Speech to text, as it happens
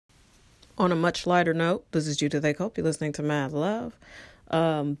On a much lighter note, this is Judith A. Cope. You're listening to Mad Love.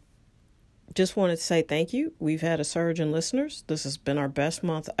 Just wanted to say thank you. We've had a surge in listeners. This has been our best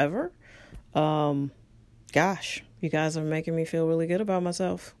month ever. Gosh, you guys are making me feel really good about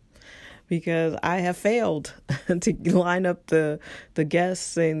myself because I have failed to line up the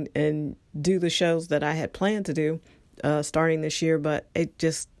guests and do the shows that I had planned to do starting this year. But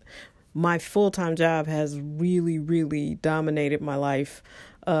my full-time job has really, really dominated my life.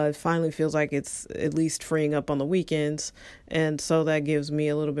 It finally feels like it's at least freeing up on the weekends. And so that gives me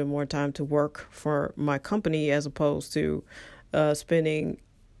a little bit more time to work for my company as opposed to spending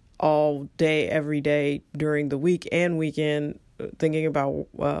all day, every day during the week and weekend thinking about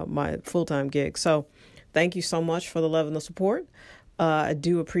my full-time gig. So thank you so much for the love and the support. I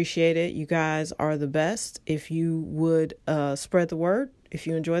do appreciate it. You guys are the best. If you would spread the word, if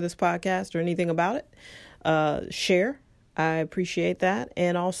you enjoy this podcast or anything about it, share. I appreciate that.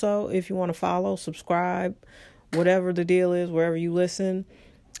 And also, if you want to follow, subscribe, whatever the deal is, wherever you listen,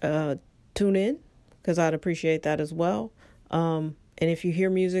 tune in because I'd appreciate that as well. And if you hear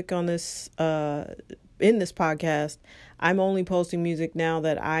music on this, in this podcast, I'm only posting music now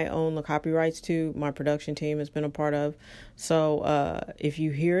that I own the copyrights to. My production team has been a part of. So if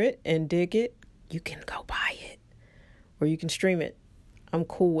you hear it and dig it, you can go buy it or you can stream it. I'm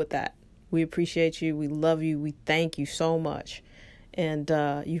cool with that. We appreciate you. We love you. We thank you so much. And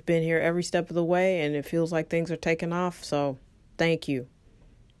you've been here every step of the way, and it feels like things are taking off. So thank you.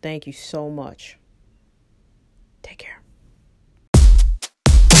 Thank you so much. Take care.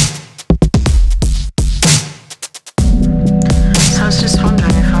 So I was just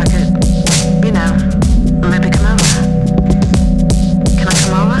wondering if I could, maybe come over. Can I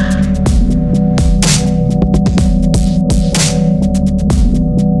come over?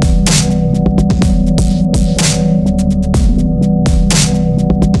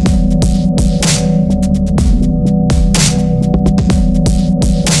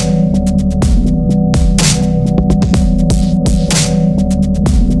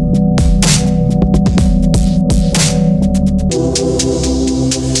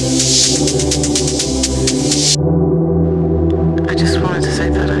 I just wanted to say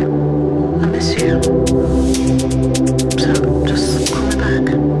that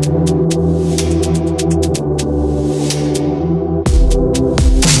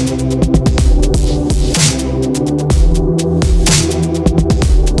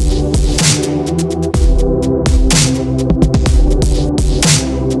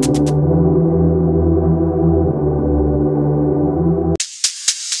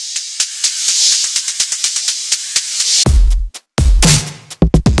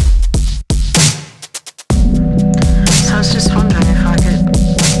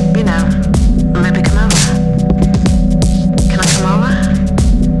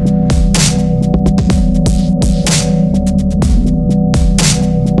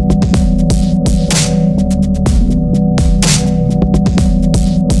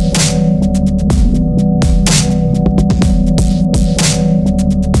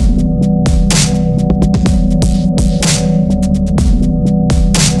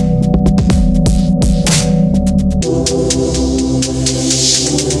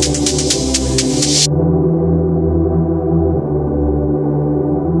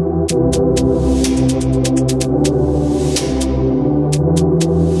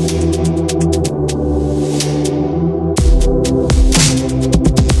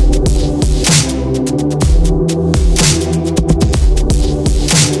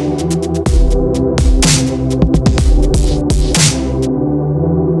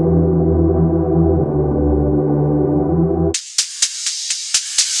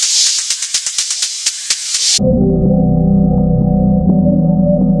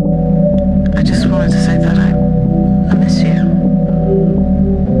I miss you.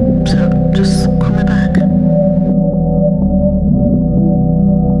 So just call me back.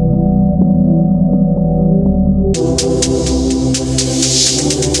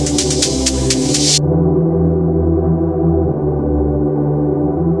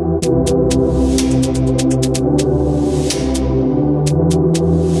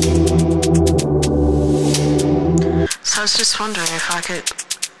 So I was just wondering if I could,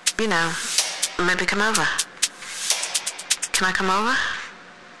 maybe come over. Can I come over?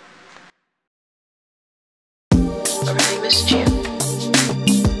 I really missed you.